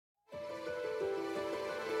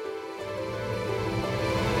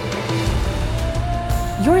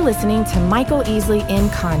You're listening to Michael Easley in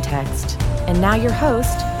Context. And now your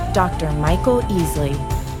host, Dr. Michael Easley.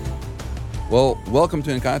 Well, welcome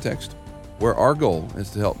to In Context, where our goal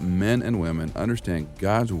is to help men and women understand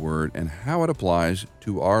God's Word and how it applies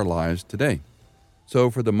to our lives today.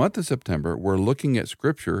 So for the month of September, we're looking at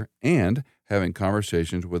Scripture and having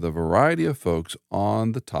conversations with a variety of folks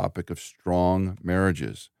on the topic of strong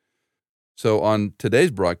marriages. So on today's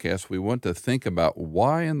broadcast, we want to think about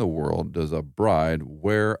why in the world does a bride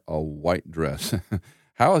wear a white dress?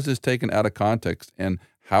 How is this taken out of context, and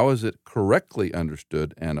how is it correctly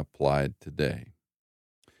understood and applied today?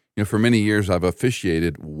 For many years, I've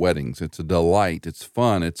officiated weddings. It's a delight. It's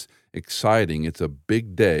fun. It's exciting. It's a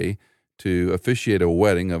big day to officiate a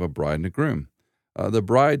wedding of a bride and a groom. The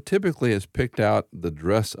bride typically has picked out the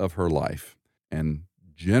dress of her life, and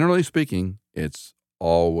generally speaking, it's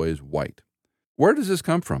always white. Where does this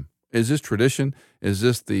come from? Is this tradition? Is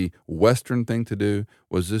this the Western thing to do?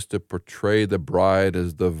 Was this to portray the bride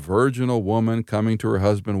as the virginal woman coming to her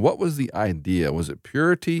husband? What was the idea? Was it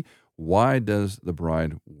purity? Why does the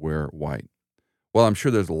bride wear white? Well, I'm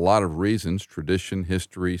sure there's a lot of reasons, tradition,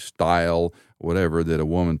 history, style, whatever, that a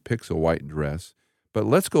woman picks a white dress. But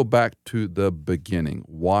let's go back to the beginning.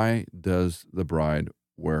 Why does the bride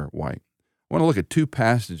wear white? I want to look at two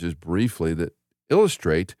passages briefly that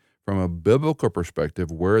illustrate from a biblical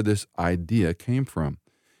perspective where this idea came from.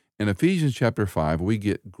 In Ephesians chapter 5, we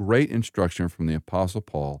get great instruction from the Apostle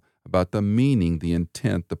Paul about the meaning, the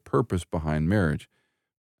intent, the purpose behind marriage.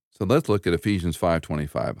 So let's look at Ephesians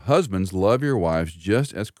 5:25. Husbands, love your wives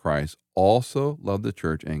just as Christ also loved the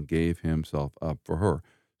church and gave himself up for her,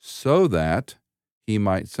 so that he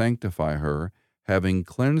might sanctify her, having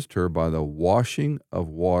cleansed her by the washing of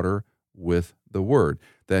water with the word,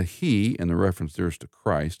 that he, and the reference there is to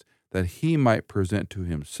Christ, that he might present to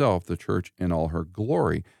himself the church in all her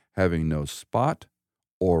glory, having no spot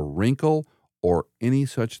or wrinkle or any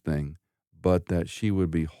such thing, but that she would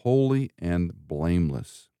be holy and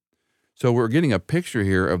blameless. So we're getting a picture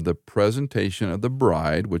here of the presentation of the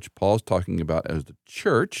bride, which Paul's talking about as the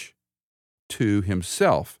church, to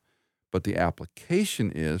himself. But the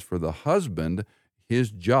application is for the husband, his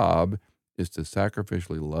job is to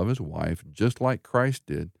sacrificially love his wife, just like Christ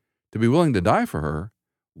did, to be willing to die for her.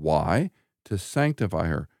 Why? To sanctify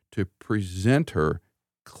her, to present her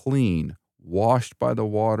clean, washed by the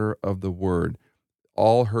water of the word,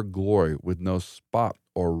 all her glory with no spot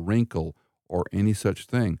or wrinkle or any such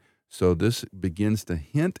thing. So this begins to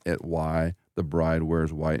hint at why the bride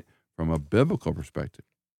wears white from a biblical perspective.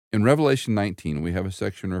 In Revelation 19, we have a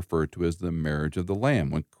section referred to as the marriage of the Lamb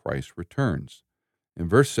when Christ returns. In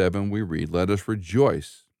verse 7, we read, "Let us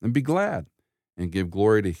rejoice and be glad and give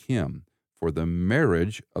glory to him, for the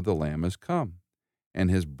marriage of the Lamb has come, and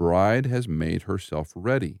his bride has made herself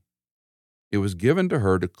ready. It was given to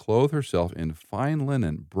her to clothe herself in fine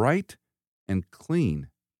linen, bright and clean,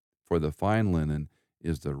 for the fine linen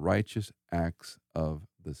is the righteous acts of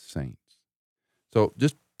the saints." So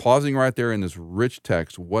just pausing right there in this rich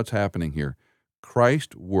text, what's happening here?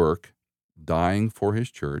 Christ's work, dying for his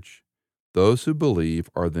church, those who believe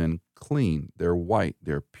are then clean, they're white,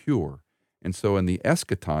 they're pure. And so in the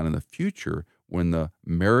eschaton, in the future, when the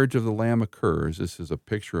marriage of the Lamb occurs, this is a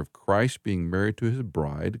picture of Christ being married to his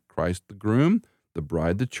bride, Christ the groom, the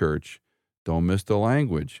bride the church. Don't miss the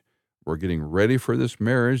language. We're getting ready for this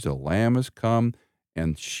marriage. The Lamb has come,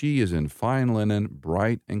 and she is in fine linen,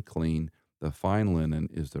 bright and clean. The fine linen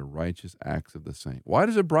is the righteous acts of the saint. Why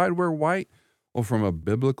does a bride wear white? Well, from a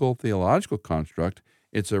biblical theological construct,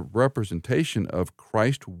 it's a representation of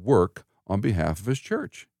Christ's work on behalf of his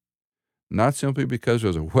church. Not simply because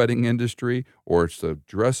there's a wedding industry or it's the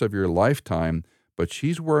dress of your lifetime, but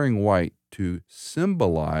she's wearing white to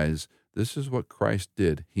symbolize this is what Christ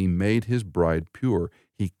did. He made his bride pure.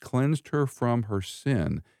 He cleansed her from her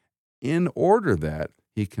sin in order that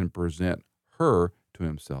he can present her to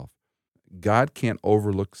himself. God can't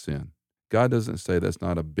overlook sin. God doesn't say that's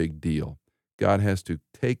not a big deal. God has to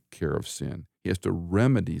take care of sin. He has to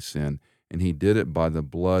remedy sin, and he did it by the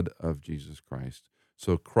blood of Jesus Christ.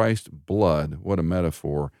 So Christ's blood, what a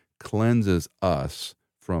metaphor, cleanses us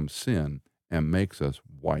from sin and makes us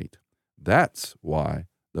white. That's why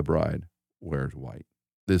the bride wears white.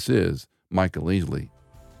 This is Michael Easley,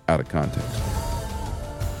 Out of Context.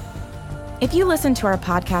 If you listen to our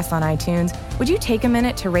podcast on iTunes, would you take a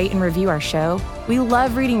minute to rate and review our show? We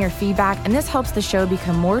love reading your feedback, and this helps the show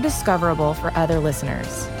become more discoverable for other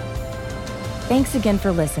listeners. Thanks again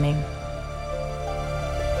for listening.